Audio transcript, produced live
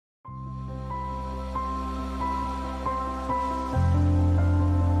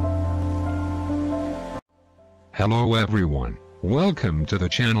Hello everyone, welcome to the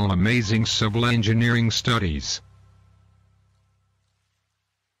channel Amazing Civil Engineering Studies.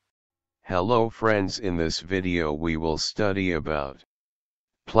 Hello friends, in this video we will study about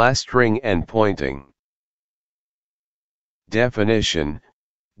plastering and pointing. Definition: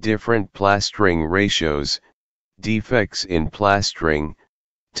 different plastering ratios, defects in plastering,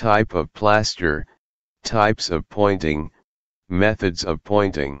 type of plaster, types of pointing, methods of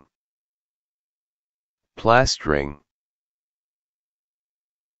pointing. Plastering.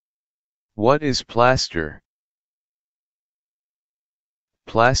 What is plaster?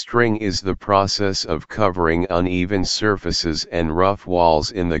 Plastering is the process of covering uneven surfaces and rough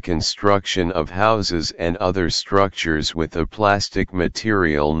walls in the construction of houses and other structures with a plastic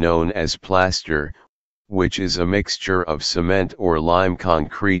material known as plaster, which is a mixture of cement or lime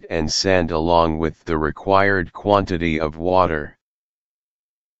concrete and sand along with the required quantity of water.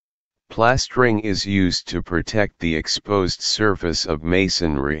 Plastering is used to protect the exposed surface of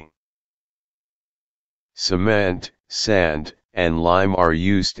masonry. Cement, sand, and lime are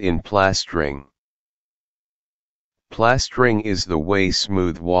used in plastering. Plastering is the way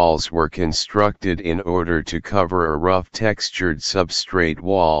smooth walls were constructed in order to cover a rough textured substrate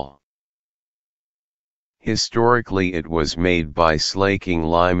wall. Historically, it was made by slaking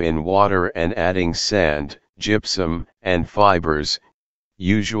lime in water and adding sand, gypsum, and fibers,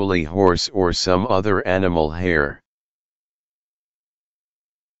 usually horse or some other animal hair.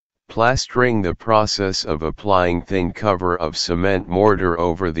 Plastering: the process of applying thin cover of cement mortar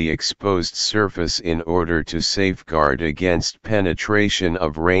over the exposed surface in order to safeguard against penetration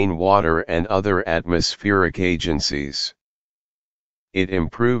of rainwater and other atmospheric agencies. It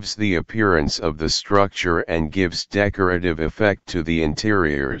improves the appearance of the structure and gives decorative effect to the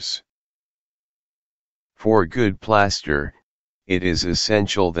interiors. For good plaster, it is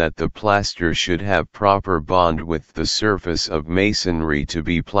essential that the plaster should have proper bond with the surface of masonry to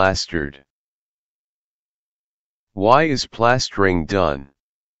be plastered. Why is plastering done?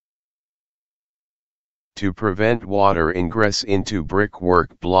 To prevent water ingress into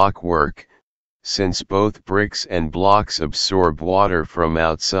brickwork, blockwork, since both bricks and blocks absorb water from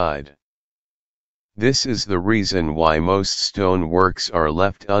outside. This is the reason why most stone works are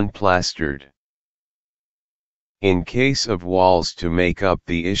left unplastered. In case of walls, to make up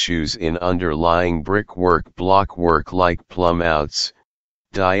the issues in underlying brickwork, blockwork like plumb outs,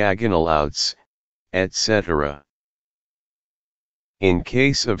 diagonal outs, etc. In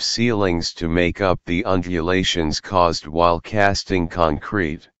case of ceilings, to make up the undulations caused while casting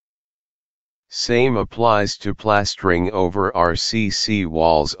concrete. Same applies to plastering over RCC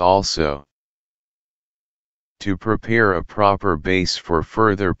walls also. To prepare a proper base for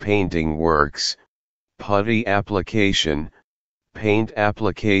further painting works, putty application, paint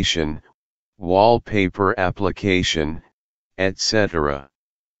application, wallpaper application, etc.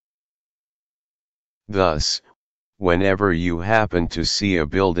 Thus, whenever you happen to see a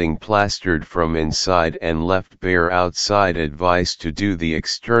building plastered from inside and left bare outside, advise to do the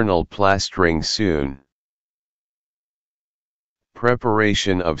external plastering soon.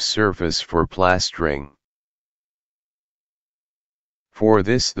 Preparation of surface for plastering. For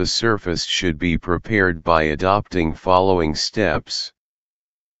this, the surface should be prepared by adopting following steps.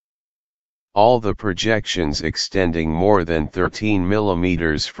 All the projections extending more than 13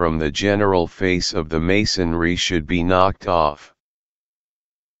 mm from the general face of the masonry should be knocked off.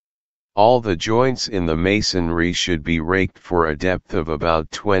 All the joints in the masonry should be raked for a depth of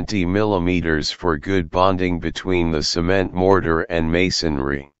about 20 mm for good bonding between the cement mortar and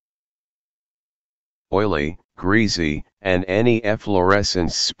masonry. Oily, greasy, and any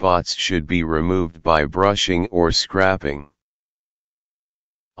efflorescence spots should be removed by brushing or scraping.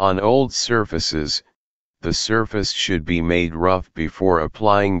 On old surfaces, the surface should be made rough before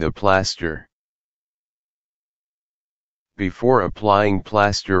applying the plaster. Before applying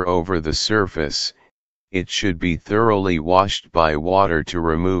plaster over the surface, it should be thoroughly washed by water to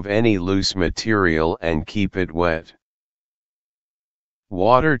remove any loose material and keep it wet.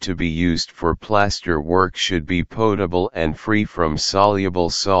 Water to be used for plaster work should be potable and free from soluble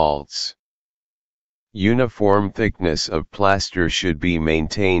salts. Uniform thickness of plaster should be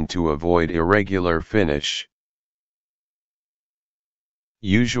maintained to avoid irregular finish.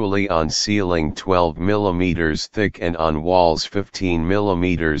 Usually on ceiling 12 mm thick and on walls 15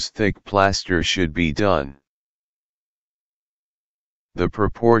 mm thick plaster should be done. The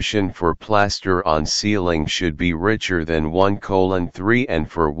proportion for plaster on ceiling should be richer than 1:3 and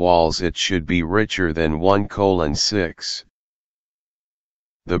for walls it should be richer than 1:6.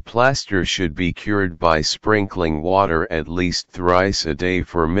 The plaster should be cured by sprinkling water at least thrice a day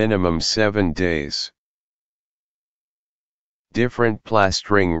for minimum 7 days. Different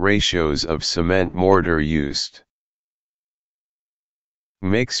plastering ratios of cement mortar used.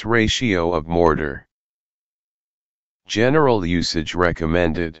 Mix ratio of mortar. General usage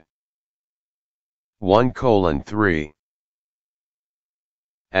recommended. 1:3.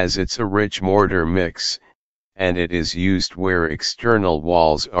 As it's a rich mortar mix, and it is used where external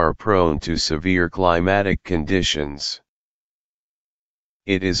walls are prone to severe climatic conditions.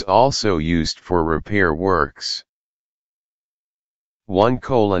 It is also used for repair works.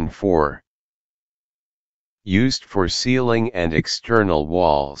 1:4. Used for ceiling and external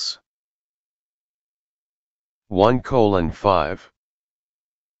walls. 1:5.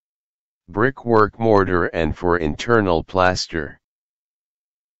 Brickwork mortar and for internal plaster.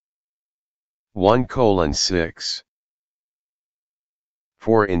 1:6.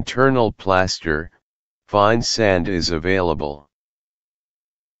 For internal plaster, fine sand is available.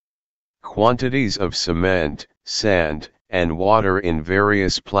 Quantities of cement, sand, and water in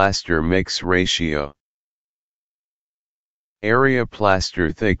various plaster mix ratio. Area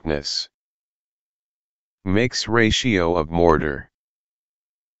plaster thickness. Mix ratio of mortar.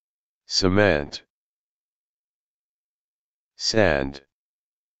 Cement. Sand.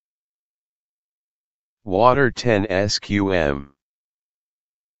 Water 10 sqm.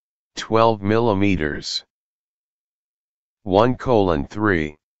 12 millimeters.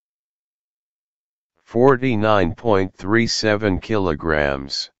 1:3. 49.37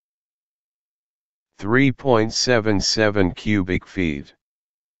 kilograms. 3.77 cubic feet.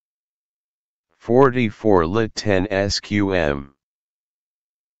 44 lit 10 sqm.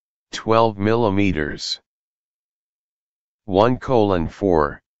 12 millimeters.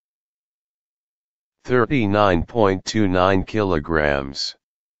 1:4. 39.29 kilograms.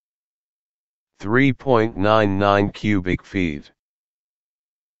 3.99 cubic feet.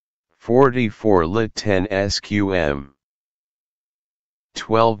 44 lit 10 sqm.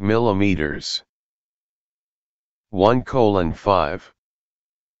 12 millimeters. 1:5.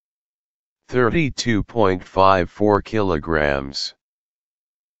 32.54 kilograms.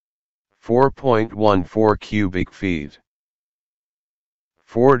 4.14 cubic feet.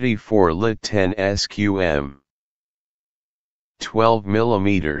 44 lit 10 sqm. 12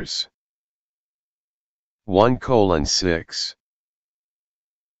 millimeters. 1:6.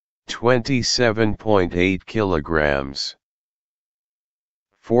 27.8 kilograms.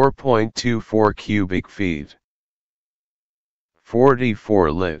 4.24 cubic feet.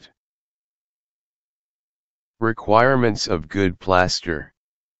 44 lit. Requirements of good plaster.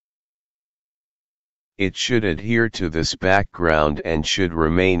 It should adhere to this background and should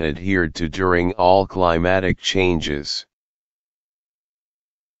remain adhered to during all climatic changes.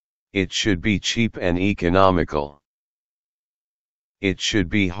 It should be cheap and economical. It should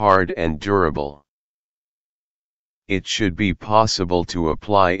be hard and durable. It should be possible to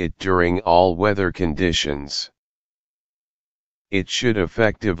apply it during all weather conditions. It should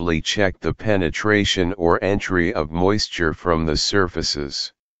effectively check the penetration or entry of moisture from the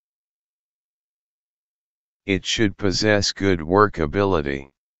surfaces. It should possess good workability.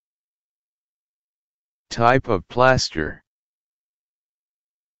 Type of plaster.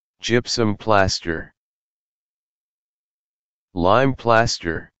 Gypsum plaster. Lime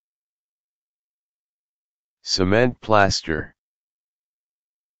plaster. Cement plaster.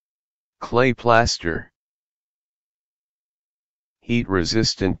 Clay plaster.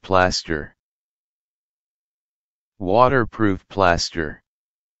 Heat-resistant plaster. Waterproof plaster.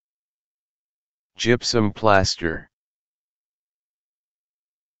 Gypsum plaster.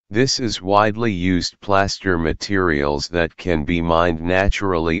 This is widely used plaster materials that can be mined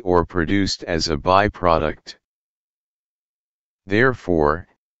naturally or produced as a byproduct. Therefore,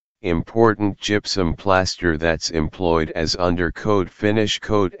 important gypsum plaster that's employed as undercoat, finish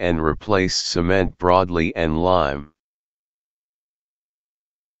coat and replace cement broadly and lime.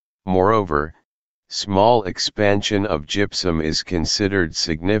 Moreover, small expansion of gypsum is considered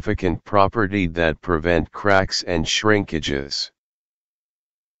significant property that prevent cracks and shrinkages.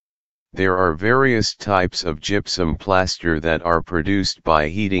 There are various types of gypsum plaster that are produced by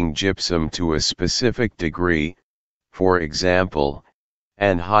heating gypsum to a specific degree, for example,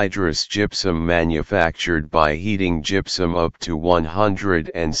 anhydrous gypsum manufactured by heating gypsum up to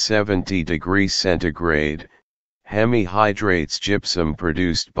 170 degrees centigrade, hemihydrates gypsum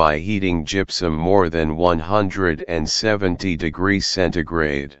produced by heating gypsum more than 170 degrees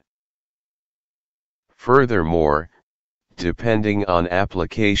centigrade. Furthermore, depending on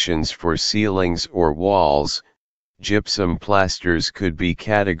applications for ceilings or walls, gypsum plasters could be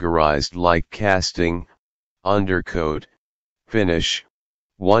categorized like casting, undercoat, finish,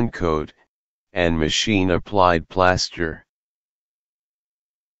 one coat, and machine applied plaster.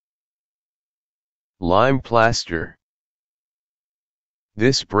 Lime plaster.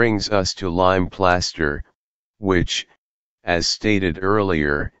 This brings us to lime plaster, which, as stated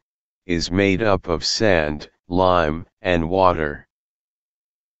earlier, is made up of sand, lime, and water.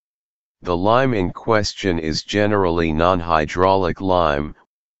 The lime in question is generally non-hydraulic lime,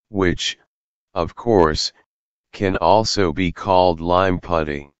 which, of course, can also be called lime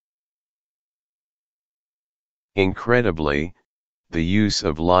putty. Incredibly, the use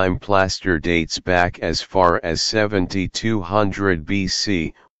of lime plaster dates back as far as 7200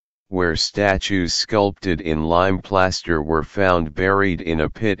 BC, where statues sculpted in lime plaster were found buried in a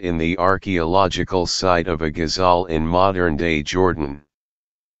pit in the archaeological site of a Ghazal in modern-day Jordan.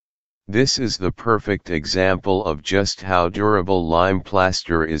 This is the perfect example of just how durable lime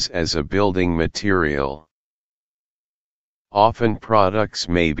plaster is as a building material. Often products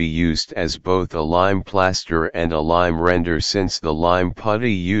may be used as both a lime plaster and a lime render, since the lime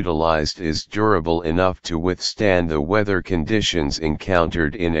putty utilized is durable enough to withstand the weather conditions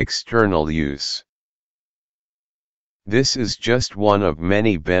encountered in external use. This is just one of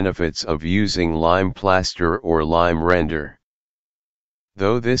many benefits of using lime plaster or lime render.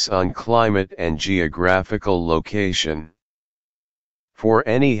 Though this on climate and geographical location. For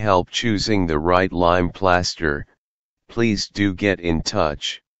any help choosing the right lime plaster, please do get in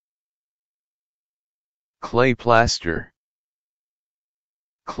touch. Clay plaster.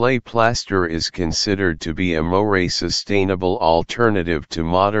 Clay plaster is considered to be a more sustainable alternative to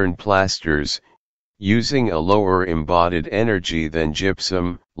modern plasters, using a lower embodied energy than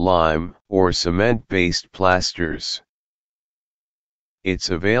gypsum, lime, or cement-based plasters. It's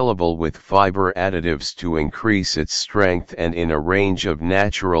available with fiber additives to increase its strength and in a range of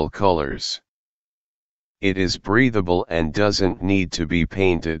natural colors. It is breathable and doesn't need to be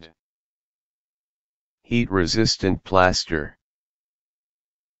painted. Heat-resistant plaster.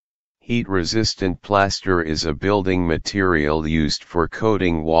 Heat-resistant plaster is a building material used for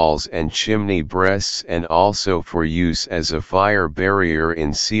coating walls and chimney breasts, and also for use as a fire barrier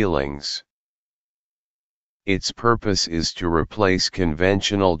in ceilings. Its purpose is to replace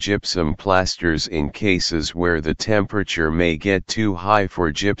conventional gypsum plasters in cases where the temperature may get too high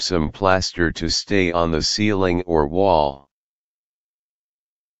for gypsum plaster to stay on the ceiling or wall.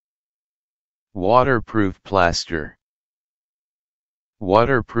 Waterproof plaster.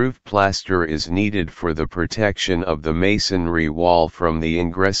 Waterproof plaster is needed for the protection of the masonry wall from the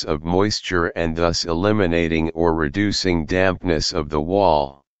ingress of moisture and thus eliminating or reducing dampness of the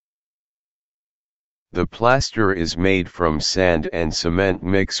wall. The plaster is made from sand and cement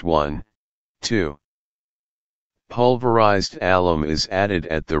mix 1:2. Pulverized alum is added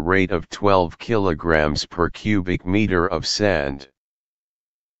at the rate of 12 kilograms per cubic meter of sand.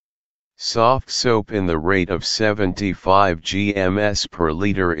 Soft soap in the rate of 75 grams per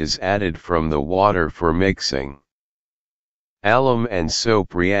liter is added from the water for mixing. Alum and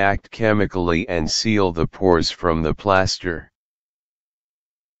soap react chemically and seal the pores from the plaster.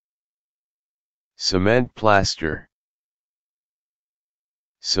 Cement plaster.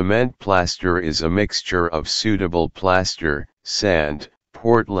 Cement plaster is a mixture of suitable plaster, sand,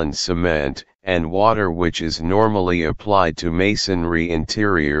 Portland cement, and water, which is normally applied to masonry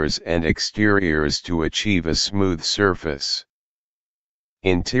interiors and exteriors to achieve a smooth surface.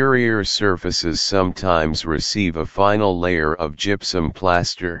 Interior surfaces sometimes receive a final layer of gypsum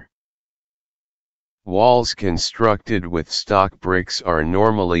plaster. Walls constructed with stock bricks are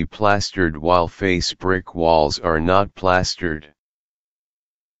normally plastered, while face brick walls are not plastered.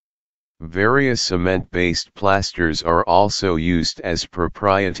 Various cement-based plasters are also used as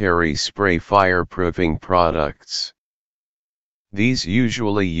proprietary spray fireproofing products. These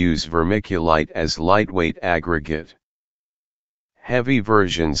usually use vermiculite as lightweight aggregate. Heavy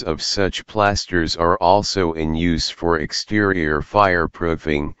versions of such plasters are also in use for exterior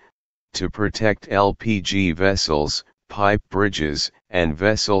fireproofing, to protect LPG vessels, pipe bridges, and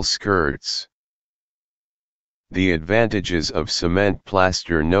vessel skirts. The advantages of cement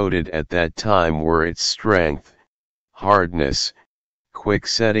plaster noted at that time were its strength, hardness, quick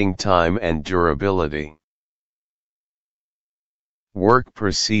setting time, and durability. Work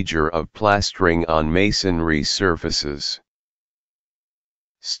procedure of plastering on masonry surfaces.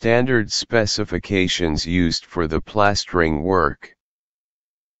 Standard specifications used for the plastering work.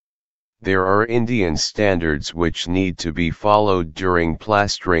 There are Indian standards which need to be followed during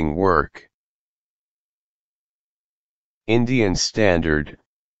plastering work. Indian Standard,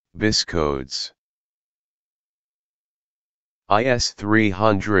 BIS codes. IS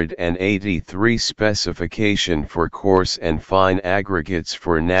 383 specification for coarse and fine aggregates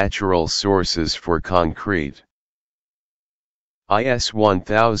for natural sources for concrete. IS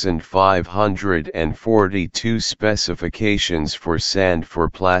 1542 specifications for sand for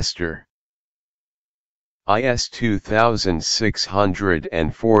plaster. IS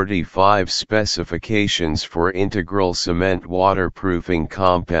 2645 specifications for integral cement waterproofing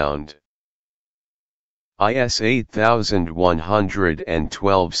compound. IS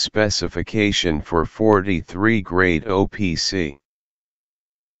 8112 specification for 43 grade OPC.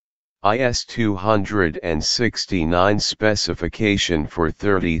 IS 269 specification for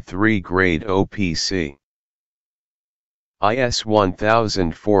 33 grade OPC. IS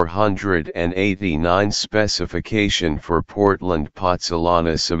 1489 specification for Portland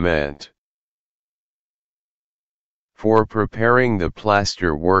Pozzolana cement. For preparing the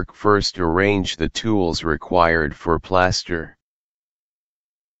plaster work, first arrange the tools required for plaster.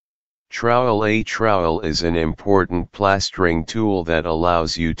 Trowel. A trowel is an important plastering tool that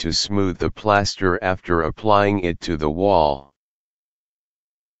allows you to smooth the plaster after applying it to the wall.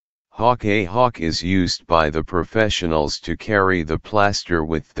 Hawk. A hawk is used by the professionals to carry the plaster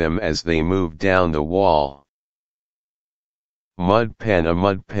with them as they move down the wall. Mud pan. A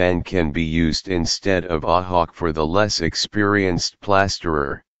mud pan can be used instead of a hawk for the less experienced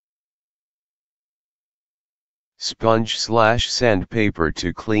plasterer. Sponge/sandpaper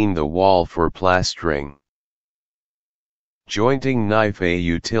to clean the wall for plastering. Jointing knife. A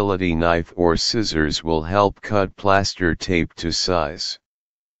utility knife or scissors will help cut plaster tape to size.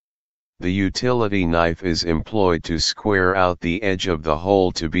 The utility knife is employed to square out the edge of the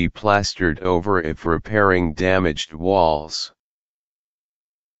hole to be plastered over if repairing damaged walls.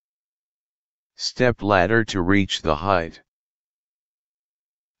 Step ladder to reach the height.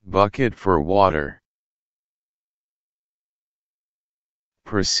 Bucket for water.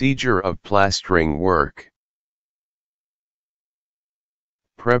 Procedure of plastering work.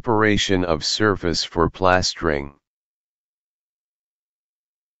 Preparation of surface for plastering.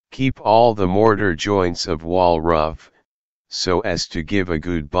 Keep all the mortar joints of wall rough, so as to give a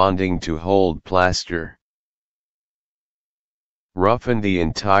good bonding to hold plaster. Roughen the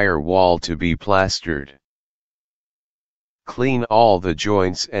entire wall to be plastered. Clean all the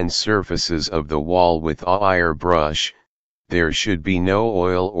joints and surfaces of the wall with a wire brush. There should be no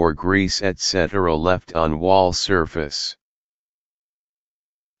oil or grease etc. left on wall surface.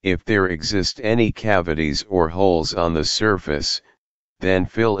 If there exist any cavities or holes on the surface, then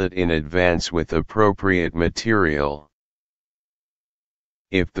fill it in advance with appropriate material.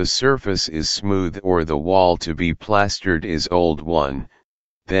 If the surface is smooth or the wall to be plastered is old one,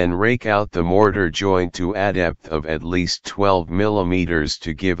 then rake out the mortar joint to a depth of at least 12 mm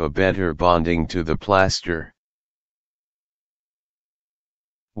to give a better bonding to the plaster.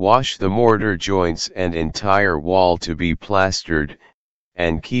 Wash the mortar joints and entire wall to be plastered,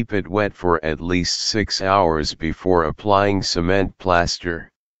 and keep it wet for at least 6 hours before applying cement plaster.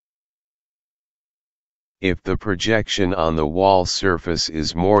 If the projection on the wall surface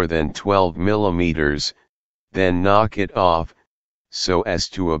is more than 12 mm, then knock it off, so as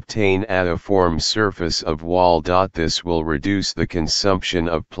to obtain a uniform surface of wall. This will reduce the consumption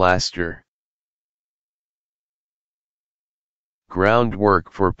of plaster. Groundwork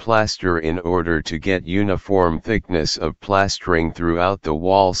for plaster. In order to get uniform thickness of plastering throughout the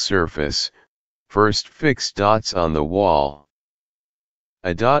wall surface, first fix dots on the wall.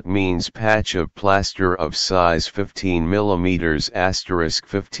 A dot means patch of plaster of size 15 mm*,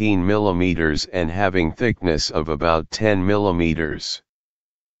 15 mm and having thickness of about 10 mm.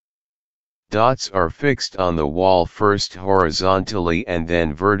 Dots are fixed on the wall first horizontally and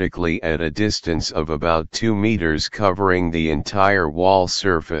then vertically at a distance of about 2 meters, covering the entire wall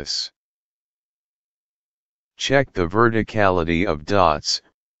surface. Check the verticality of dots,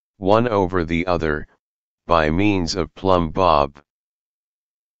 one over the other, by means of plumb bob.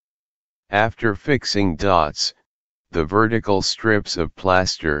 After fixing dots, the vertical strips of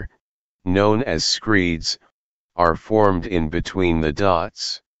plaster, known as screeds, are formed in between the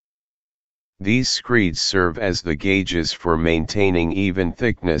dots. These screeds serve as the gauges for maintaining even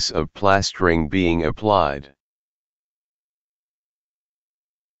thickness of plastering being applied.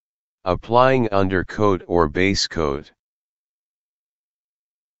 Applying undercoat or base coat.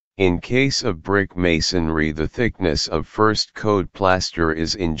 In case of brick masonry, the thickness of first coat plaster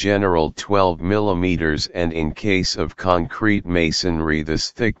is in general 12 mm, and in case of concrete masonry this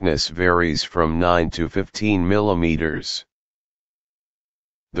thickness varies from 9 to 15 mm.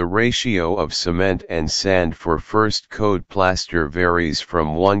 The ratio of cement and sand for first coat plaster varies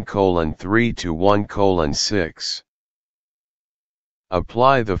from 1:3 to 1:6.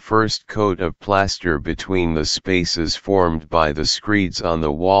 Apply the first coat of plaster between the spaces formed by the screeds on the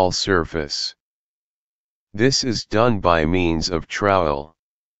wall surface. This is done by means of trowel.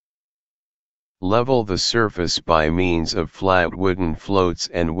 Level the surface by means of flat wooden floats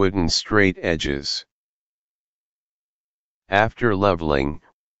and wooden straight edges. After leveling,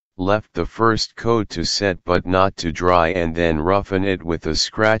 left the first coat to set but not to dry, and then roughen it with a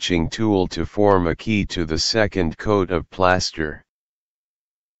scratching tool to form a key to the second coat of plaster.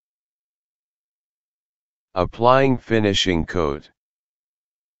 Applying finishing coat.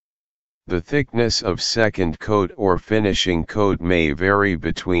 The thickness of second coat or finishing coat may vary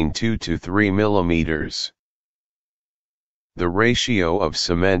between 2 to 3 mm. The ratio of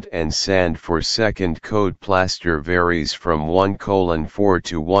cement and sand for second coat plaster varies from 1:4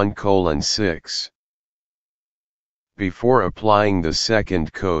 to 1:6. Before applying the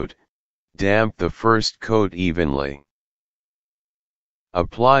second coat, damp the first coat evenly.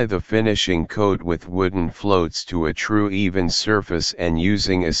 Apply the finishing coat with wooden floats to a true even surface and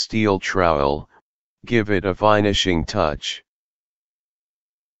using a steel trowel, give it a finishing touch.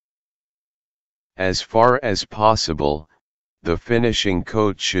 As far as possible, the finishing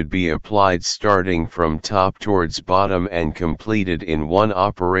coat should be applied starting from top towards bottom and completed in one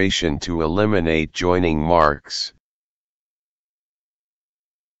operation to eliminate joining marks.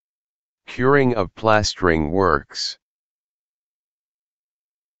 Curing of plastering works.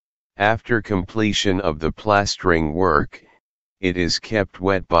 After completion of the plastering work, it is kept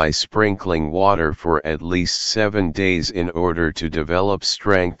wet by sprinkling water for at least 7 days in order to develop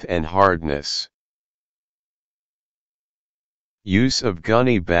strength and hardness. Use of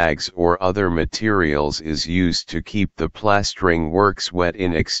gunny bags or other materials is used to keep the plastering works wet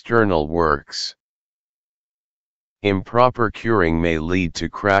in external works. Improper curing may lead to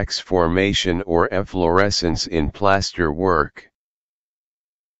cracks formation or efflorescence in plaster work.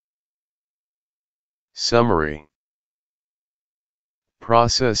 Summary.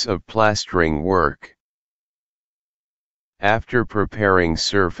 Process of plastering work. After preparing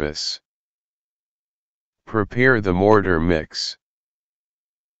surface, prepare the mortar mix.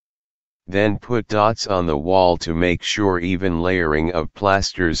 Then put dots on the wall to make sure even layering of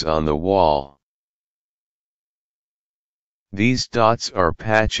plasters on the wall. These dots are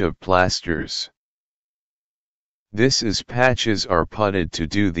patch of plasters. This is patches are putted to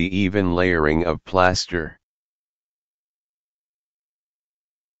do the even layering of plaster.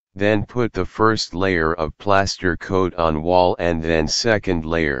 Then put the first layer of plaster coat on wall and then second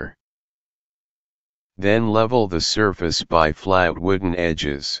layer. Then level the surface by flat wooden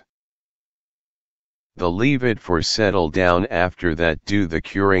edges. Leave it for settle down. After that do the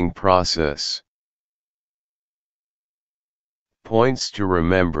curing process. Points to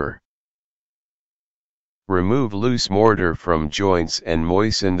remember. Remove loose mortar from joints and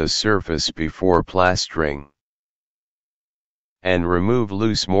moisten the surface before plastering. And remove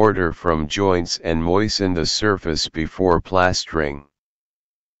loose mortar from joints and moisten the surface before plastering.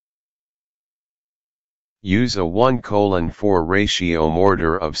 Use a 1:4 ratio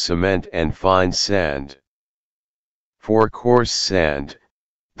mortar of cement and fine sand. For coarse sand,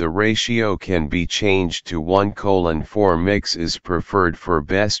 the ratio can be changed to 1:4. Mix is preferred for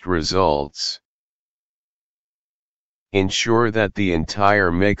best results. Ensure that the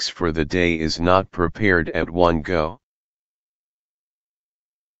entire mix for the day is not prepared at one go.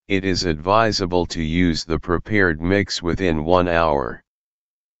 It is advisable to use the prepared mix within 1 hour.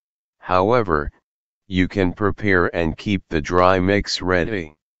 However, you can prepare and keep the dry mix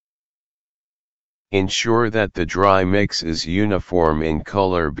ready. Ensure that the dry mix is uniform in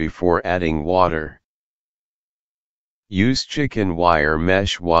color before adding water. Use chicken wire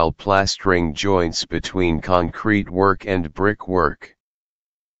mesh while plastering joints between concrete work and brick work.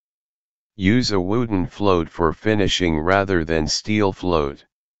 Use a wooden float for finishing rather than steel float.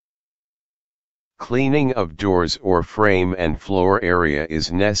 Cleaning of doors or frame and floor area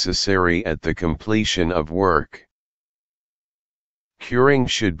is necessary at the completion of work. Curing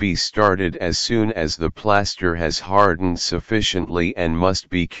should be started as soon as the plaster has hardened sufficiently and must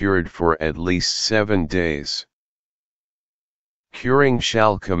be cured for at least 7 days. Curing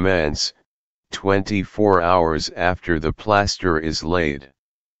shall commence 24 hours after the plaster is laid.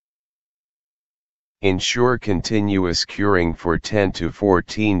 Ensure continuous curing for 10 to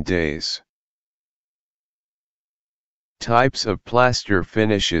 14 days. Types of plaster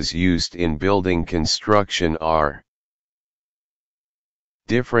finishes used in building construction are: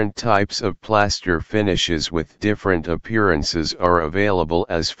 different types of plaster finishes with different appearances are available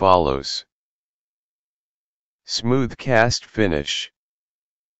as follows: smooth cast finish,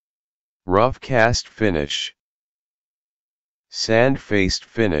 rough cast finish, sand-faced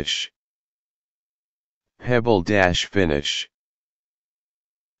finish, pebble dash finish,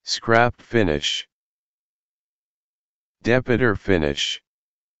 scrap finish. Depoter finish.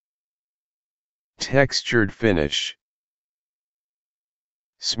 Textured finish.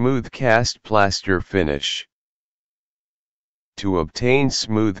 Smooth cast plaster finish. To obtain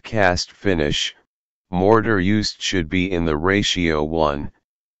smooth cast finish, mortar used should be in the ratio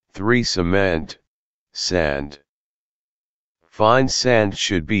 1:3 cement, sand. Fine sand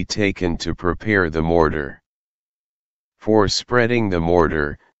should be taken to prepare the mortar. For spreading the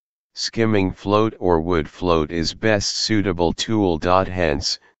mortar, skimming float or wood float is best suitable tool.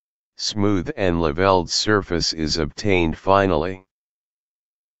 Hence, smooth and leveled surface is obtained finally.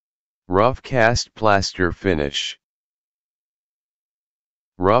 Rough cast plaster finish.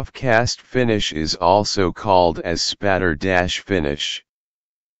 Rough cast finish is also called as spatter-finish.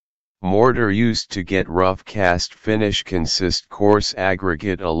 Mortar used to get rough cast finish consist coarse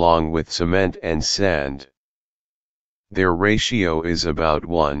aggregate along with cement and sand. Their ratio is about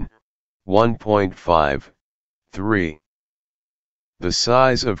 1:1.5, 3. The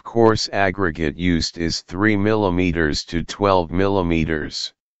size of coarse aggregate used is 3 mm to 12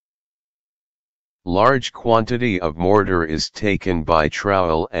 mm. Large quantity of mortar is taken by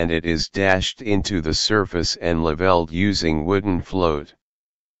trowel and it is dashed into the surface and leveled using wooden float.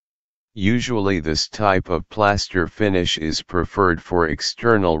 Usually this type of plaster finish is preferred for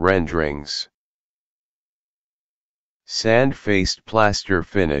external renderings. Sand-faced plaster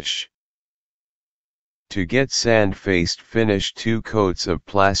finish. To get sand-faced finish, 2 coats of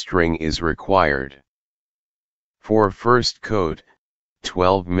plastering is required. For first coat,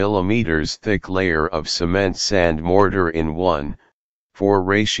 12 mm thick layer of cement sand mortar in 1:4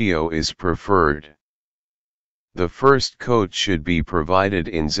 ratio is preferred. The first coat should be provided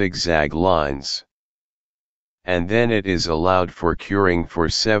in zigzag lines. And then it is allowed for curing for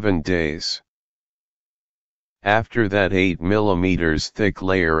 7 days. After that 8 mm thick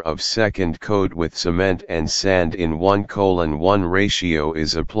layer of second coat with cement and sand in 1:1 ratio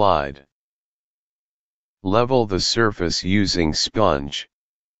is applied. Level the surface using sponge.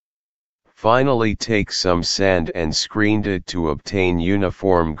 Finally take some sand and screened it to obtain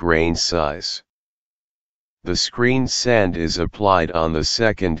uniform grain size. The screened sand is applied on the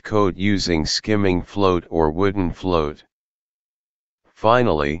second coat using skimming float or wooden float.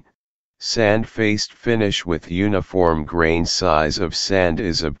 Finally, sand-faced finish with uniform grain size of sand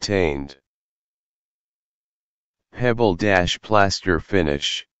is obtained. Pebble-plaster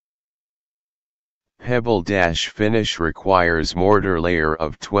finish. Pebble-finish requires mortar layer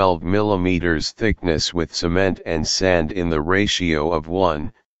of 12 mm thickness with cement and sand in the ratio of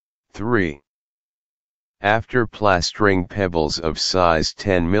 1:3. After plastering, pebbles of size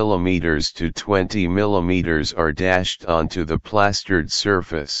 10 mm to 20 mm are dashed onto the plastered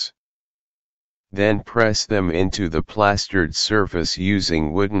surface. Then press them into the plastered surface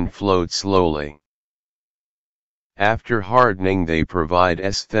using wooden float slowly. After hardening, they provide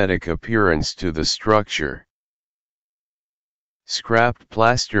aesthetic appearance to the structure. Scrapped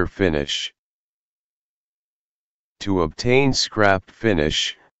plaster finish. To obtain scrapped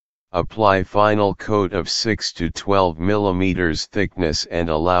finish, apply final coat of 6 to 12 mm thickness and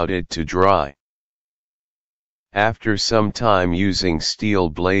allow it to dry. After some time, using steel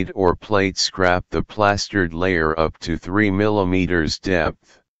blade or plate, scrap the plastered layer up to 3 mm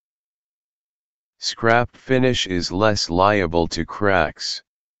depth. Scrapped finish is less liable to cracks.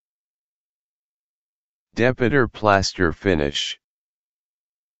 Depoter plaster finish.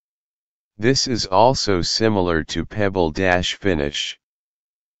 This is also similar to pebble-finish.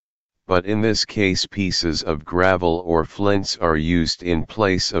 But in this case, pieces of gravel or flints are used in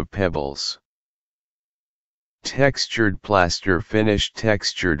place of pebbles. Textured plaster finish.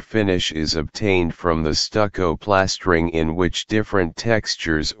 Textured finish is obtained from the stucco plastering, in which different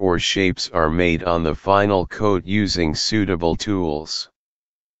textures or shapes are made on the final coat using suitable tools.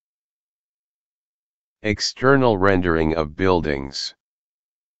 External rendering of buildings.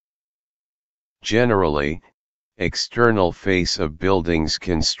 Generally, external face of buildings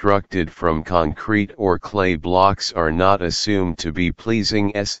constructed from concrete or clay blocks are not assumed to be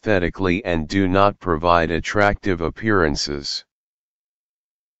pleasing aesthetically and do not provide attractive appearances.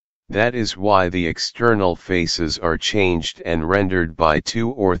 That is why the external faces are changed and rendered by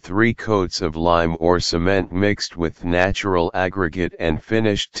 2 or 3 coats of lime or cement mixed with natural aggregate and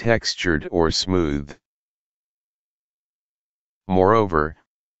finished textured or smooth. Moreover,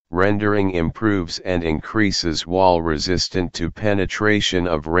 rendering improves and increases wall resistant to penetration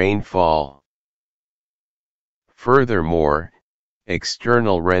of rainfall. Furthermore,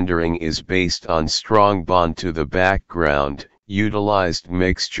 external rendering is based on strong bond to the background, utilized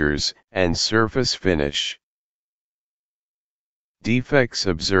mixtures, and surface finish. Defects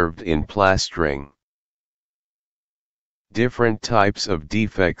observed in plastering. Different types of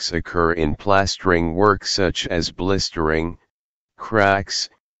defects occur in plastering work such as blistering, cracks,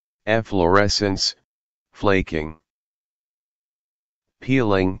 efflorescence, flaking,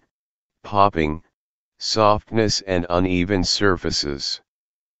 peeling, popping, softness and uneven surfaces.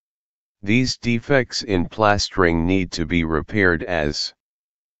 These defects in plastering need to be repaired as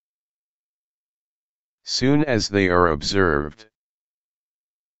soon as they are observed.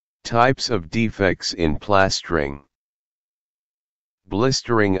 Types of defects in plastering.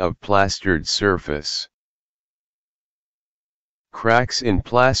 Blistering of plastered surface. Cracks in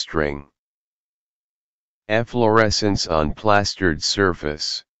plastering. Efflorescence on plastered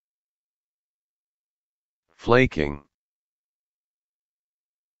surface. Flaking.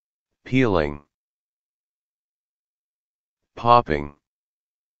 Peeling. Popping.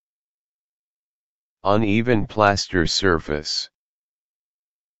 Uneven plaster surface.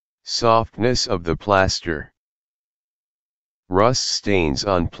 Softness of the plaster. Rust stains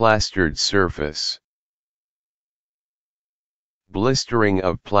on plastered surface. Blistering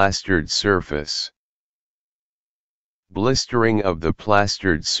of plastered surface. Blistering of the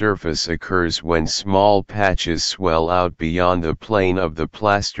plastered surface occurs when small patches swell out beyond the plane of the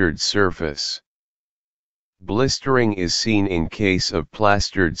plastered surface. Blistering is seen in case of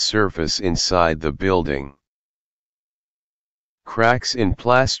plastered surface inside the building. Cracks in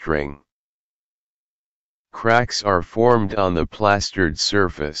plastering. Cracks are formed on the plastered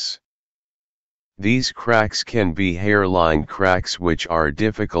surface. These cracks can be hairline cracks which are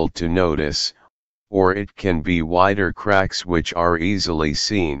difficult to notice, or it can be wider cracks which are easily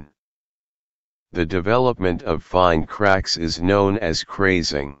seen. The development of fine cracks is known as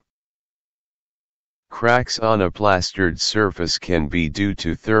crazing. Cracks on a plastered surface can be due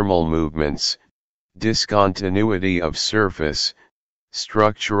to thermal movements, discontinuity of surface,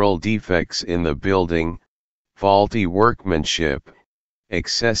 structural defects in the building, faulty workmanship,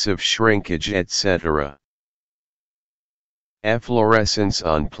 excessive shrinkage, etc. Efflorescence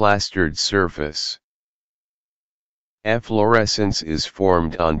on plastered surface. Efflorescence is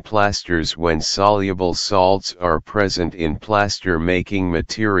formed on plasters when soluble salts are present in plaster-making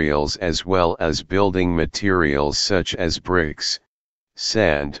materials as well as building materials such as bricks,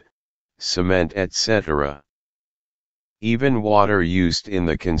 sand, cement, etc. Even water used in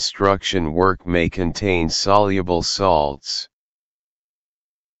the construction work may contain soluble salts.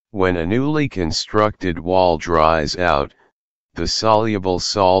 When a newly constructed wall dries out, the soluble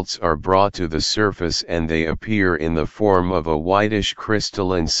salts are brought to the surface and they appear in the form of a whitish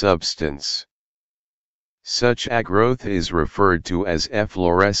crystalline substance. Such a growth is referred to as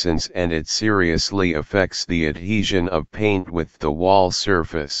efflorescence and it seriously affects the adhesion of paint with the wall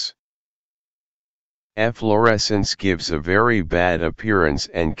surface. Efflorescence gives a very bad appearance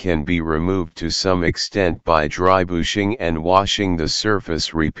and can be removed to some extent by drybushing and washing the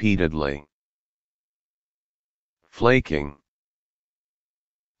surface repeatedly. Flaking.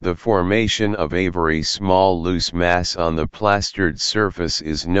 The formation of a very small loose mass on the plastered surface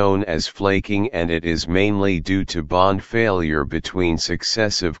is known as flaking and it is mainly due to bond failure between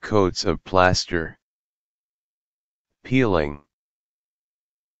successive coats of plaster. Peeling.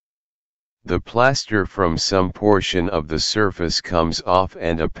 The plaster from some portion of the surface comes off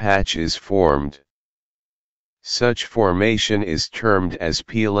and a patch is formed. Such formation is termed as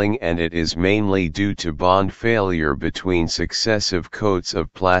peeling and it is mainly due to bond failure between successive coats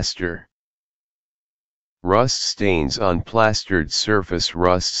of plaster. Rust stains on plastered surface.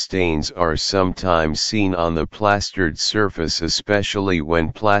 Rust stains are sometimes seen on the plastered surface, especially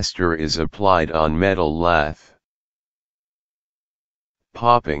when plaster is applied on metal lath.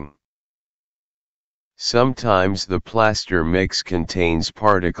 Popping. Sometimes the plaster mix contains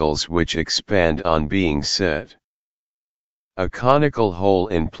particles which expand on being set. A conical hole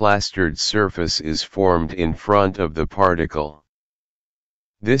in plastered surface is formed in front of the particle.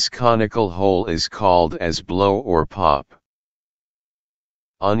 This conical hole is called as blow or pop.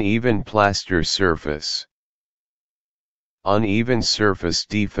 Uneven plaster surface. Uneven surface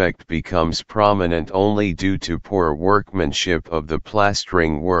defect becomes prominent only due to poor workmanship of the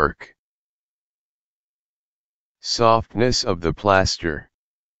plastering work. Softness of the plaster.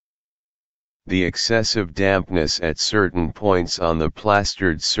 The excessive dampness at certain points on the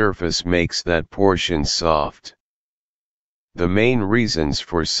plastered surface makes that portion soft. The main reasons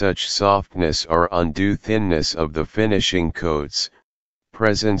for such softness are undue thinness of the finishing coats,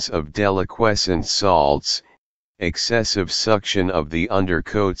 presence of deliquescent salts, excessive suction of the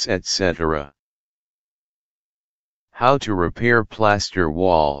undercoats, etc. How to repair plaster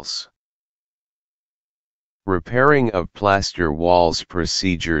walls. Repairing of plaster walls.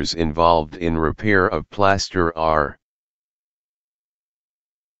 Procedures involved in repair of plaster are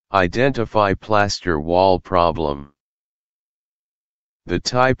Identify plaster wall problem. The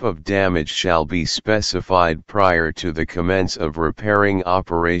type of damage shall be specified prior to the commence of repairing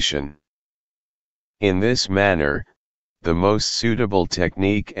operation. In this manner, the most suitable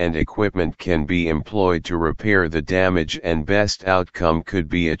technique and equipment can be employed to repair the damage and best outcome could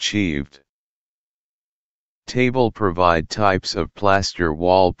be achieved. Table provide types of plaster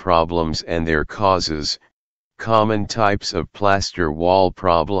wall problems and their causes. Common types of plaster wall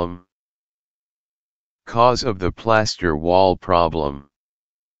problem. Cause of the plaster wall problem.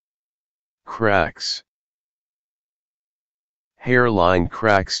 Cracks. Hairline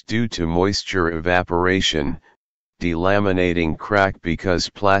cracks due to moisture evaporation, delaminating crack because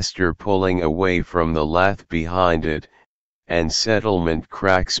plaster pulling away from the lath behind it, and settlement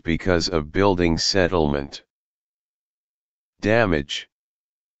cracks because of building settlement. Damage.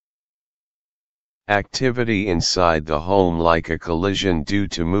 Activity inside the home like a collision due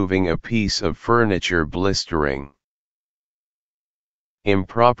to moving a piece of furniture blistering.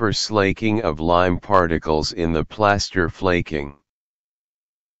 Improper slaking of lime particles in the plaster flaking.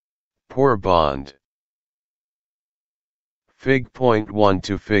 Poor bond. Fig. Point 1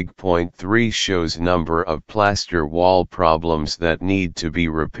 to Fig. Point 3 shows number of plaster wall problems that need to be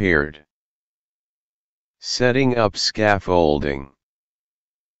repaired. Setting up scaffolding.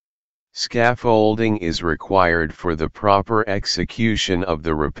 Scaffolding is required for the proper execution of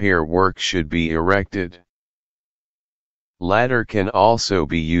the repair work should be erected. Ladder can also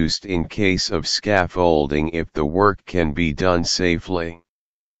be used in case of scaffolding if the work can be done safely.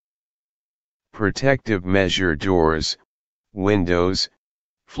 Protective measure doors, windows,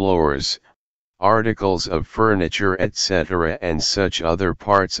 floors, articles of furniture etc. and such other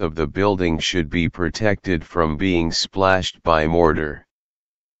parts of the building should be protected from being splashed by mortar.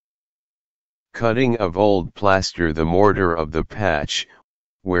 Cutting of old plaster. The mortar of the patch,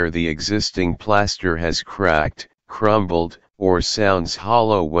 where the existing plaster has cracked, crumbled, or sounds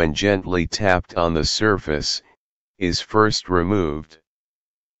hollow when gently tapped on the surface, is first removed.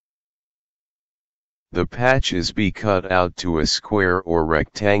 The patches be cut out to a square or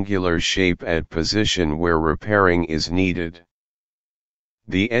rectangular shape at position where repairing is needed.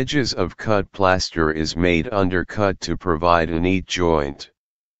 The edges of cut plaster is made undercut to provide a neat joint.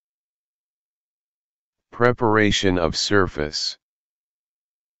 Preparation of surface.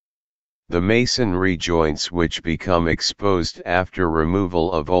 The masonry joints which become exposed after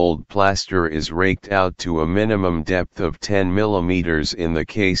removal of old plaster is raked out to a minimum depth of 10 mm in the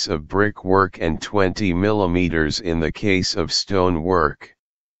case of brick work and 20 mm in the case of stone work.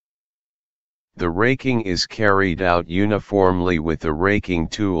 The raking is carried out uniformly with the raking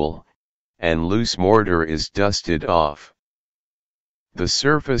tool, and loose mortar is dusted off. The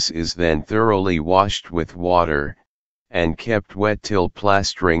surface is then thoroughly washed with water, and kept wet till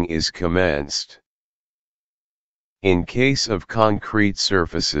plastering is commenced. In case of concrete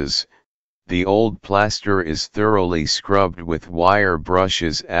surfaces, the old plaster is thoroughly scrubbed with wire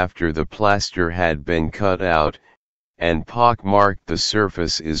brushes after the plaster had been cut out, and pock-marked. The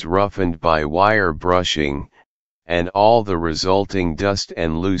surface is roughened by wire brushing, and all the resulting dust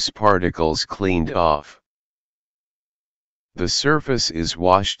and loose particles cleaned off. The surface is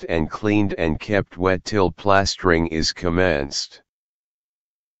washed and cleaned and kept wet till plastering is commenced.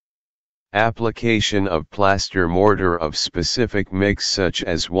 Application of plaster mortar of specific mix such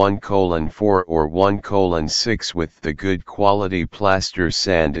as 1:4 or 1:6 with the good quality plaster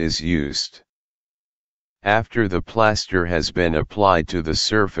sand is used. After the plaster has been applied to the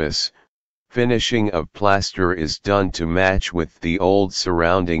surface, finishing of plaster is done to match with the old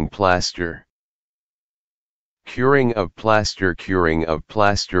surrounding plaster. Curing of plaster. Curing of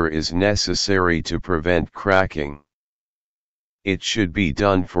plaster is necessary to prevent cracking. It should be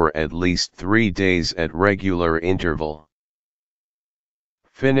done for at least 3 days at regular interval.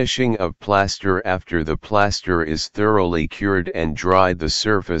 Finishing of plaster. After the plaster is thoroughly cured and dried, the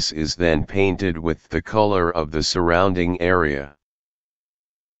surface is then painted with the color of the surrounding area.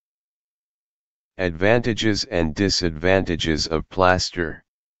 Advantages and disadvantages of plaster.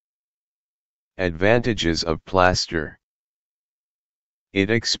 Advantages of plaster.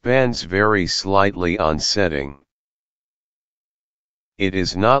 It expands very slightly on setting. It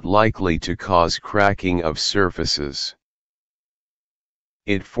is not likely to cause cracking of surfaces.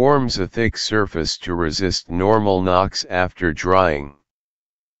 It forms a thick surface to resist normal knocks after drying.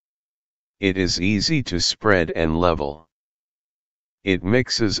 It is easy to spread and level. It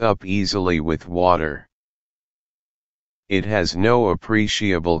mixes up easily with water. It has no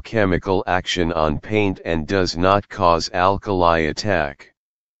appreciable chemical action on paint and does not cause alkali attack.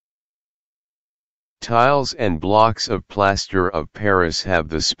 Tiles and blocks of plaster of Paris have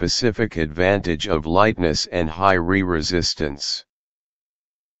the specific advantage of lightness and high resistance.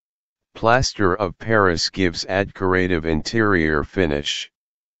 Plaster of Paris gives decorative interior finish.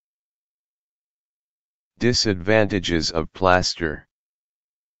 Disadvantages of plaster.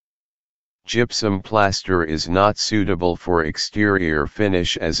 Gypsum plaster is not suitable for exterior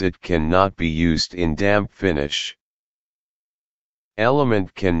finish as it cannot be used in damp finish.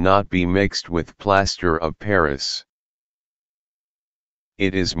 Element cannot be mixed with plaster of Paris.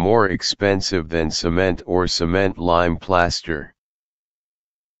 It is more expensive than cement or cement lime plaster.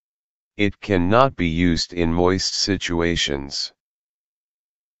 It cannot be used in moist situations.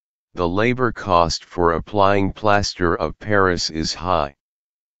 The labor cost for applying plaster of Paris is high.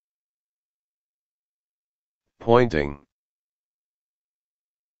 Pointing.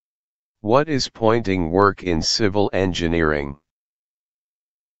 What is pointing work in civil engineering?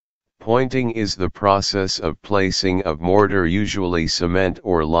 Pointing is the process of placing of mortar, usually cement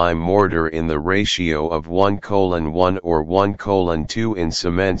or lime mortar, in the ratio of 1:1 or 1:2 in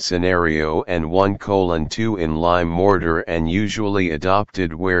cement scenario and 1:2 in lime mortar, and usually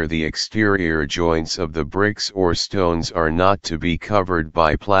adopted where the exterior joints of the bricks or stones are not to be covered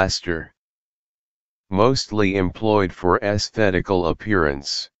by plaster. Mostly employed for aesthetical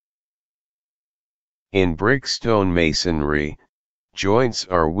appearance. In brick stone masonry, joints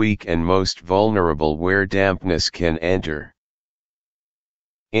are weak and most vulnerable where dampness can enter.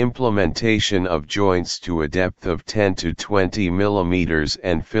 Implementation of joints to a depth of 10 to 20 mm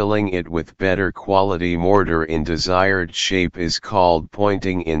and filling it with better quality mortar in desired shape is called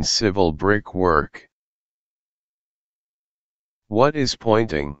pointing in civil brickwork. What is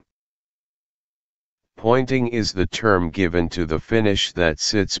pointing? Pointing is the term given to the finish that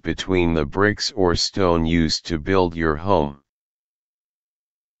sits between the bricks or stone used to build your home.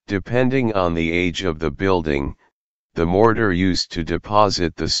 Depending on the age of the building, the mortar used to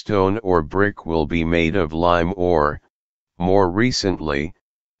deposit the stone or brick will be made of lime or, more recently,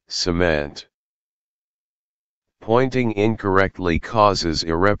 cement. Pointing incorrectly causes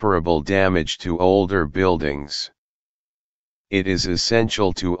irreparable damage to older buildings. It is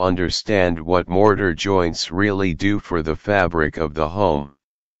essential to understand what mortar joints really do for the fabric of the home.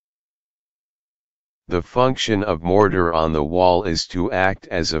 The function of mortar on the wall is to act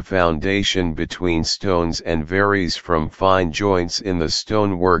as a foundation between stones and varies from fine joints in the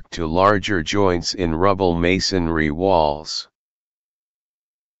stonework to larger joints in rubble masonry walls.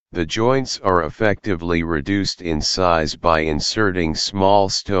 The joints are effectively reduced in size by inserting small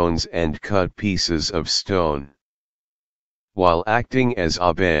stones and cut pieces of stone. While acting as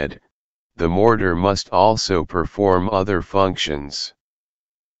a bed, the mortar must also perform other functions.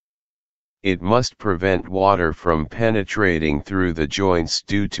 It must prevent water from penetrating through the joints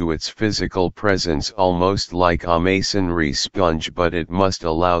due to its physical presence, almost like a masonry sponge, but it must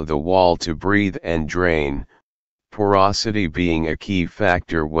allow the wall to breathe and drain, porosity being a key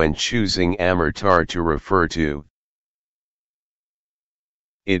factor when choosing mortar to refer to.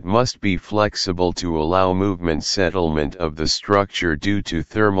 It must be flexible to allow movement settlement of the structure due to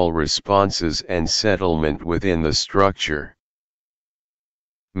thermal responses and settlement within the structure.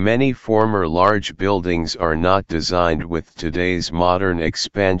 Many former large buildings are not designed with today's modern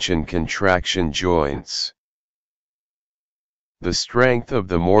expansion-contraction joints. The strength of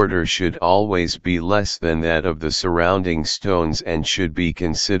the mortar should always be less than that of the surrounding stones and should be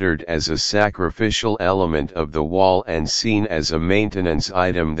considered as a sacrificial element of the wall and seen as a maintenance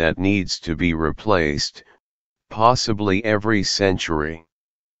item that needs to be replaced, possibly every century.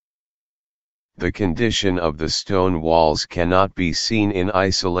 The condition of the stone walls cannot be seen in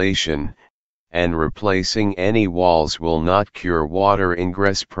isolation, and replacing any walls will not cure water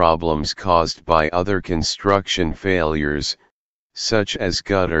ingress problems caused by other construction failures, such as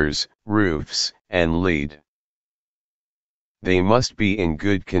gutters, roofs, and lead. They must be in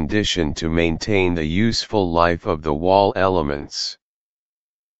good condition to maintain the useful life of the wall elements.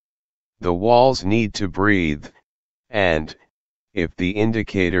 The walls need to breathe, and, if the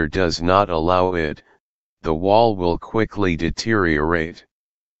indicator does not allow it, the wall will quickly deteriorate.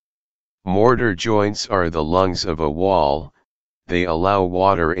 Mortar joints are the lungs of a wall. They allow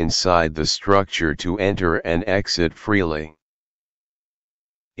water inside the structure to enter and exit freely.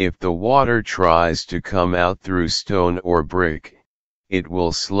 If the water tries to come out through stone or brick, it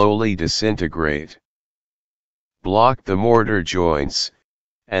will slowly disintegrate. Block the mortar joints,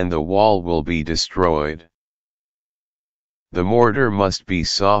 and the wall will be destroyed. The mortar must be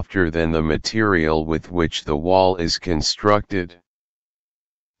softer than the material with which the wall is constructed.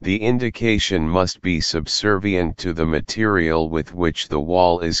 The indication must be subservient to the material with which the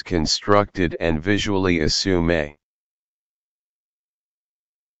wall is constructed and visually assume a.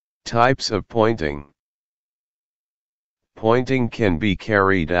 Types of pointing. Pointing can be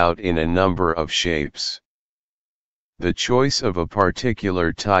carried out in a number of shapes. The choice of a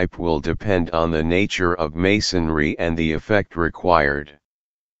particular type will depend on the nature of masonry and the effect required.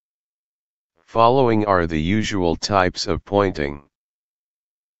 Following are the usual types of pointing.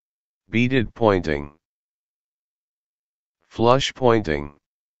 Beaded pointing, flush pointing,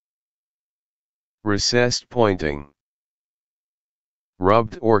 recessed pointing,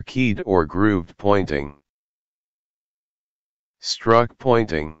 rubbed or keyed or grooved pointing, struck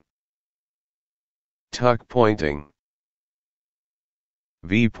pointing, tuck pointing,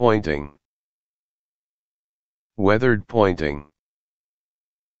 V pointing, weathered pointing,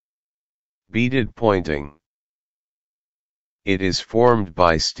 beaded pointing. It is formed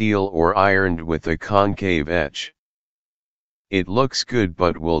by steel or ironed with a concave edge. It looks good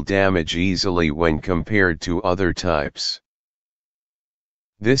but will damage easily when compared to other types.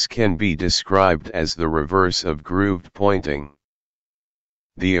 This can be described as the reverse of grooved pointing.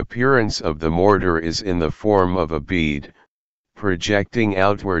 The appearance of the mortar is in the form of a bead, projecting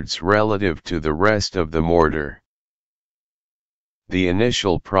outwards relative to the rest of the mortar. The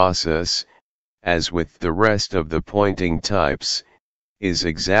initial process, as with the rest of the pointing types, is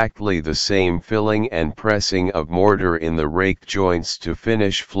exactly the same filling and pressing of mortar in the raked joints to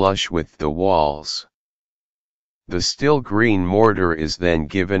finish flush with the walls. The still green mortar is then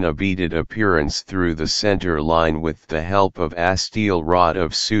given a beaded appearance through the center line with the help of a steel rod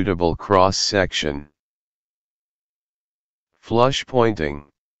of suitable cross-section. Flush pointing.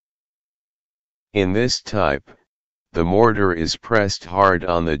 In this type, the mortar is pressed hard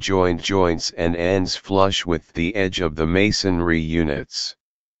on the joints and ends flush with the edge of the masonry units.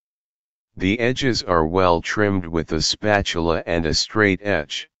 The edges are well trimmed with a spatula and a straight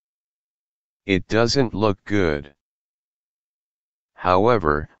edge. It doesn't look good.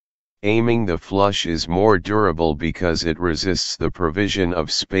 However, aiming the flush is more durable because it resists the provision of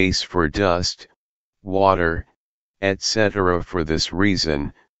space for dust, water, etc. For this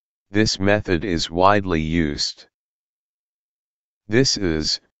reason, this method is widely used. This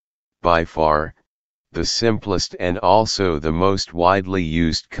is, by far, the simplest and also the most widely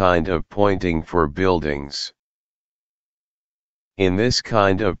used kind of pointing for buildings. In this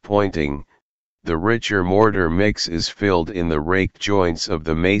kind of pointing, the richer mortar mix is filled in the raked joints of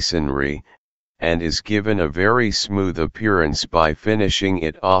the masonry, and is given a very smooth appearance by finishing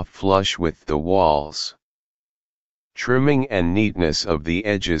it off flush with the walls. Trimming and neatness of the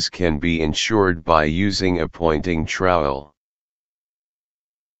edges can be ensured by using a pointing trowel.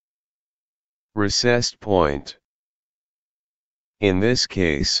 Recessed point. In this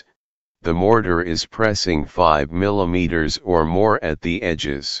case, the mortar is pressing 5 mm or more at the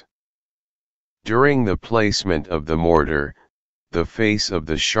edges. During the placement of the mortar, the face of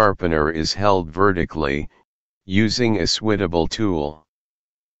the sharpener is held vertically, using a swivel tool.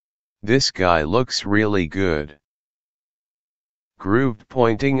 This guy looks really good. Grooved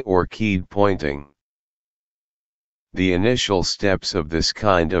pointing or keyed pointing. The initial steps of this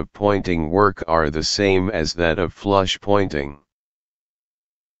kind of pointing work are the same as that of flush pointing.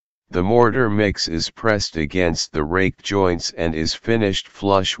 The mortar mix is pressed against the raked joints and is finished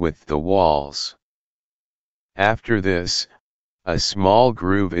flush with the walls. After this, a small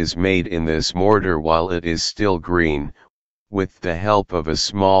groove is made in this mortar while it is still green, with the help of a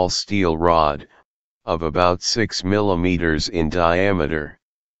small steel rod, of about 6 mm in diameter.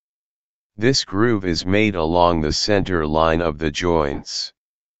 This groove is made along the center line of the joints.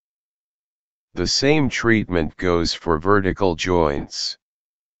 The same treatment goes for vertical joints.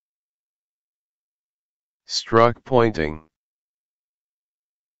 Struck pointing.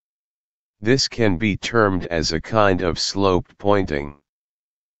 This can be termed as a kind of sloped pointing.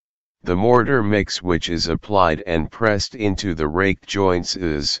 The mortar mix which is applied and pressed into the raked joints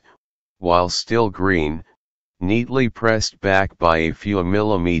is, while still green, neatly pressed back by a few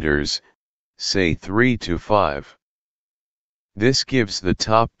millimeters, say 3 to 5. This gives the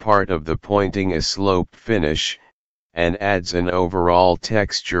top part of the pointing a sloped finish, and adds an overall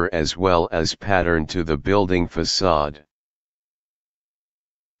texture as well as pattern to the building facade.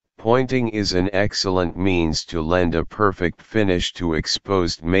 Pointing is an excellent means to lend a perfect finish to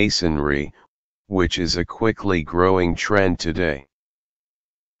exposed masonry, which is a quickly growing trend today.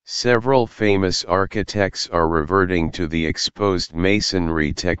 Several famous architects are reverting to the exposed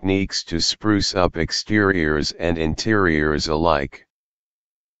masonry techniques to spruce up exteriors and interiors alike.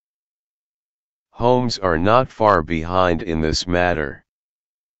 Homes are not far behind in this matter.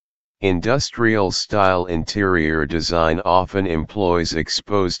 Industrial-style interior design often employs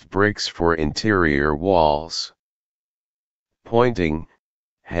exposed bricks for interior walls. Pointing,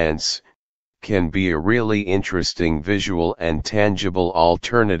 hence, can be a really interesting visual and tangible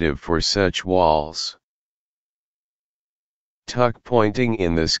alternative for such walls. Tuck pointing: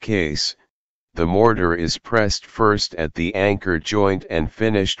 in this case, the mortar is pressed first at the anchor joint and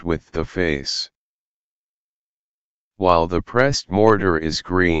finished with the face. While the pressed mortar is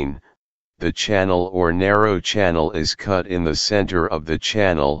green, the channel or narrow channel is cut in the center of the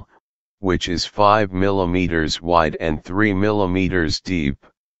channel, which is 5 mm wide and 3 mm deep.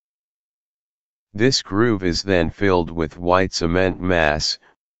 This groove is then filled with white cement mass,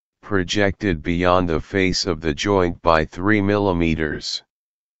 projected beyond the face of the joint by 3 mm.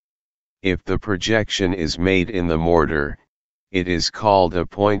 If the projection is made in the mortar, it is called a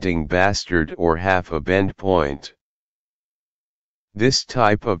pointing bastard or half a bend point. This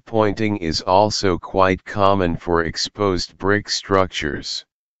type of pointing is also quite common for exposed brick structures.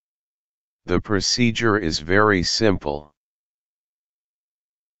 The procedure is very simple.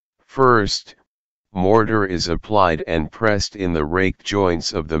 First, mortar is applied and pressed in the raked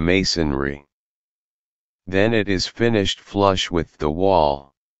joints of the masonry. Then it is finished flush with the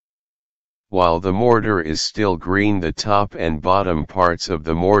wall. While the mortar is still green, the top and bottom parts of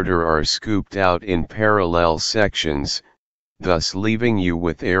the mortar are scooped out in parallel sections, thus leaving you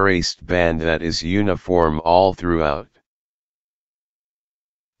with a raised band that is uniform all throughout.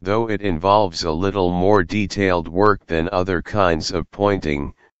 Though it involves a little more detailed work than other kinds of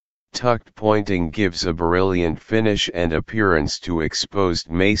pointing, tucked pointing gives a brilliant finish and appearance to exposed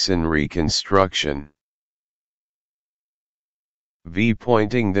masonry construction.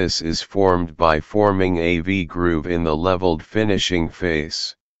 V-pointing: this is formed by forming a V-groove in the leveled finishing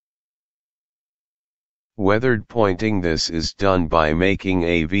face. Weathered pointing: this is done by making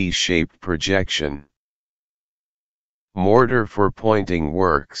a V-shaped projection. Mortar for pointing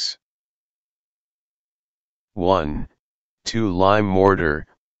works. 1. 2 lime mortar,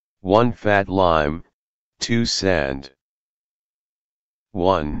 1 fat lime, 2 sand.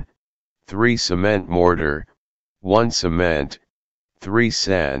 1. 3 cement mortar, 1 cement, 3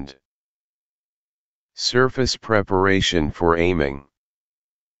 sand. Surface preparation for aiming.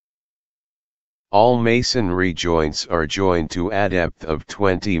 All masonry joints are joined to a depth of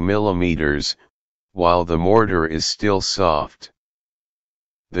 20 mm, while the mortar is still soft.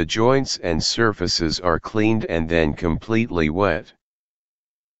 The joints and surfaces are cleaned and then completely wet.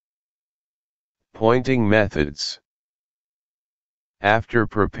 Pointing methods. After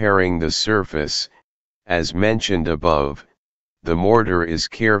preparing the surface, as mentioned above, the mortar is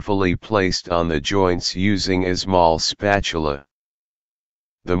carefully placed on the joints using a small spatula.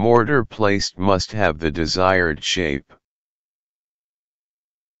 The mortar placed must have the desired shape.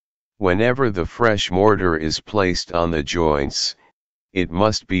 Whenever the fresh mortar is placed on the joints, it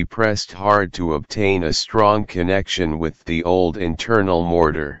must be pressed hard to obtain a strong connection with the old internal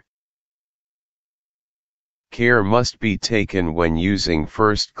mortar. Care must be taken when using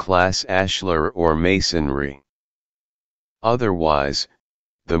first-class ashlar or masonry. Otherwise,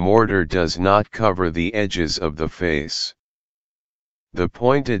 the mortar does not cover the edges of the face. The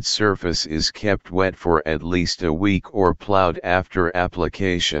pointed surface is kept wet for at least a week or plowed after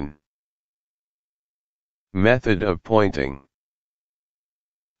application. Method of pointing.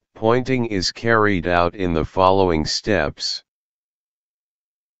 Pointing is carried out in the following steps.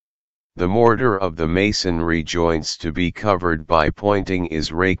 The mortar of the masonry joints to be covered by pointing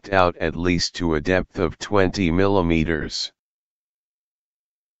is raked out at least to a depth of 20 mm.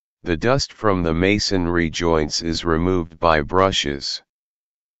 The dust from the masonry joints is removed by brushes.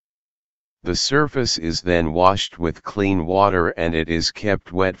 The surface is then washed with clean water and it is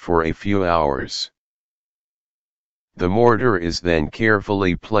kept wet for a few hours. The mortar is then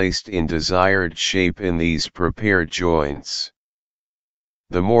carefully placed in desired shape in these prepared joints.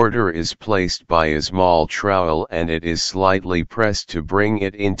 The mortar is placed by a small trowel and it is slightly pressed to bring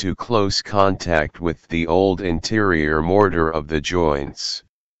it into close contact with the old interior mortar of the joints.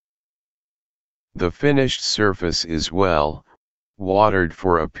 The finished surface is well watered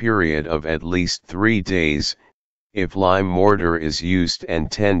for a period of at least 3 days, if lime mortar is used,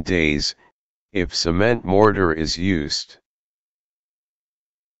 and 10 days, if cement mortar is used.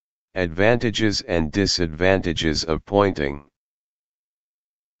 Advantages and disadvantages of pointing.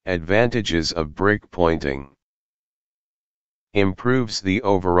 Advantages of brick pointing. Improves the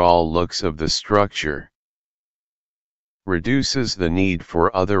overall looks of the structure. Reduces the need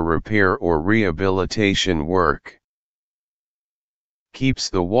for other repair or rehabilitation work. Keeps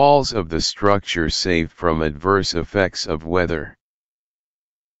the walls of the structure safe from adverse effects of weather.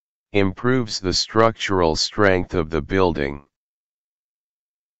 Improves the structural strength of the building.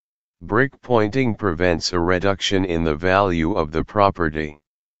 Brick pointing prevents a reduction in the value of the property.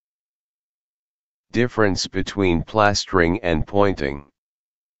 Difference between plastering and pointing.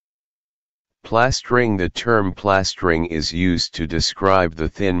 Plastering. The term plastering is used to describe the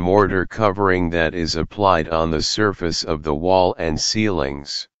thin mortar covering that is applied on the surface of the wall and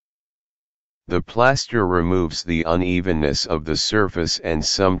ceilings. The plaster removes the unevenness of the surface and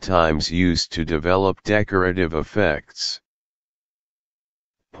sometimes used to develop decorative effects.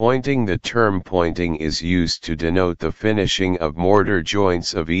 Pointing. The term pointing is used to denote the finishing of mortar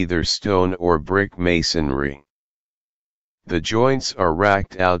joints of either stone or brick masonry. The joints are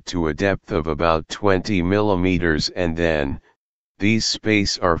racked out to a depth of about 20 mm and then, these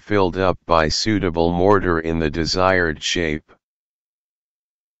spaces are filled up by suitable mortar in the desired shape.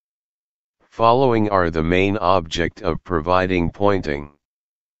 Following are the main object of providing pointing.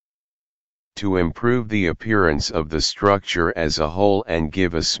 To improve the appearance of the structure as a whole and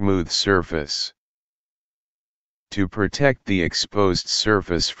give a smooth surface. To protect the exposed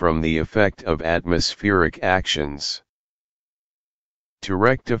surface from the effect of atmospheric actions. To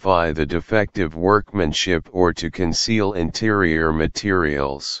rectify the defective workmanship or to conceal interior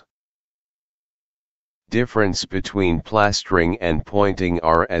materials. Difference between plastering and pointing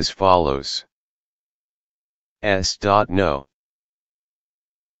are as follows. No.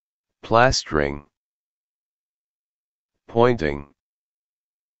 Plastering. Pointing.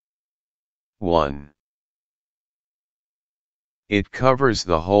 1. It covers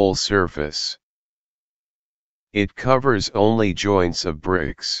the whole surface. It covers only joints of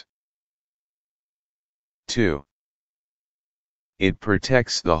bricks. 2. It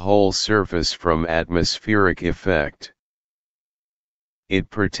protects the whole surface from atmospheric effect. It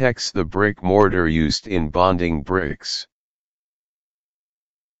protects the brick mortar used in bonding bricks.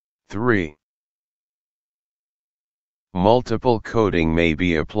 3. Multiple coating may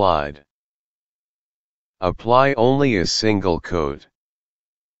be applied. Apply only a single coat.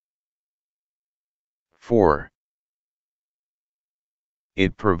 4.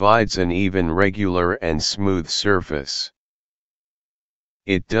 It provides an even, regular and smooth surface.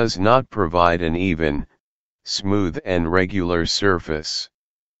 It does not provide an even, smooth and regular surface.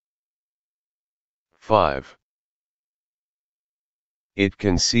 5. It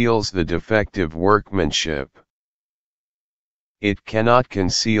conceals the defective workmanship. It cannot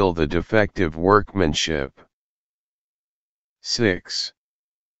conceal the defective workmanship. 6.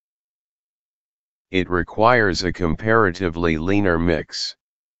 It requires a comparatively leaner mix.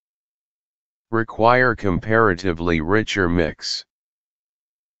 Require comparatively richer mix.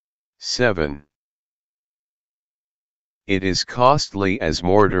 7. It is costly as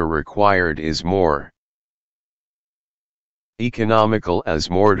mortar required is more. Economical as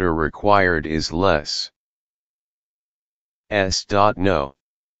mortar required is less. No.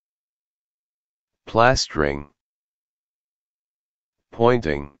 Plastering.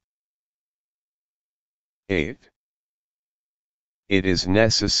 Pointing. 8. It is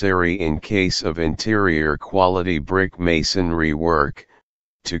necessary in case of interior quality brick masonry work,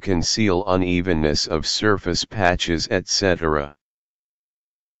 to conceal unevenness of surface patches etc.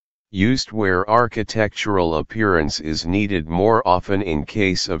 Used where architectural appearance is needed, more often in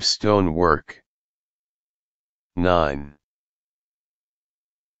case of stone work. 9.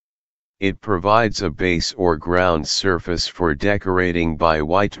 It provides a base or ground surface for decorating by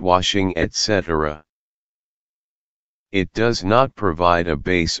whitewashing etc. It does not provide a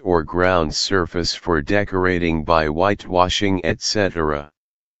base or ground surface for decorating by whitewashing etc.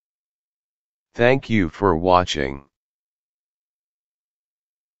 Thank you for watching.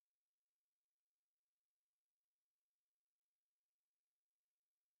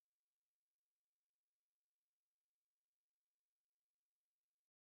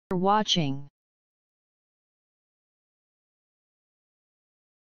 For watching.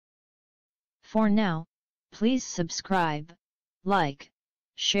 For now, please subscribe, like,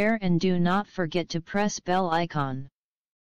 share and do not forget to press bell icon.